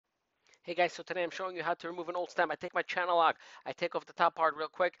Hey guys, so today I'm showing you how to remove an old stem. I take my channel lock, I take off the top part real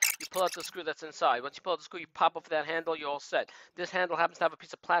quick, you pull out the screw that's inside. Once you pull out the screw, you pop off that handle, you're all set. This handle happens to have a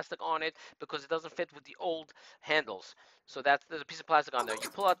piece of plastic on it because it doesn't fit with the old handles. So there's a piece of plastic on there. You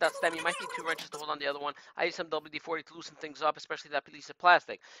pull out that stem, you might need 2 wrenches to hold on the other one. I use some WD-40 to loosen things up, especially that piece of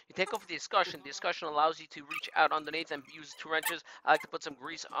plastic. You take off the discussion. The discussion allows you to reach out underneath and use 2 wrenches. I like to put some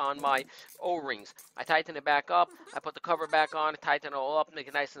grease on my O-rings. I tighten it back up, I put the cover back on, tighten it all up, make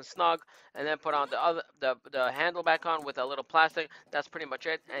it nice and snug, and then put on the handle back on with a little plastic. That's pretty much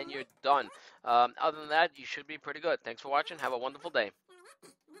it, and you're done. Other than that, you should be pretty good. Thanks for watching. Have a wonderful day.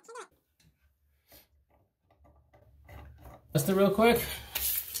 Test it real quick.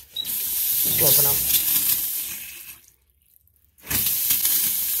 Open up.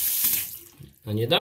 And you're done.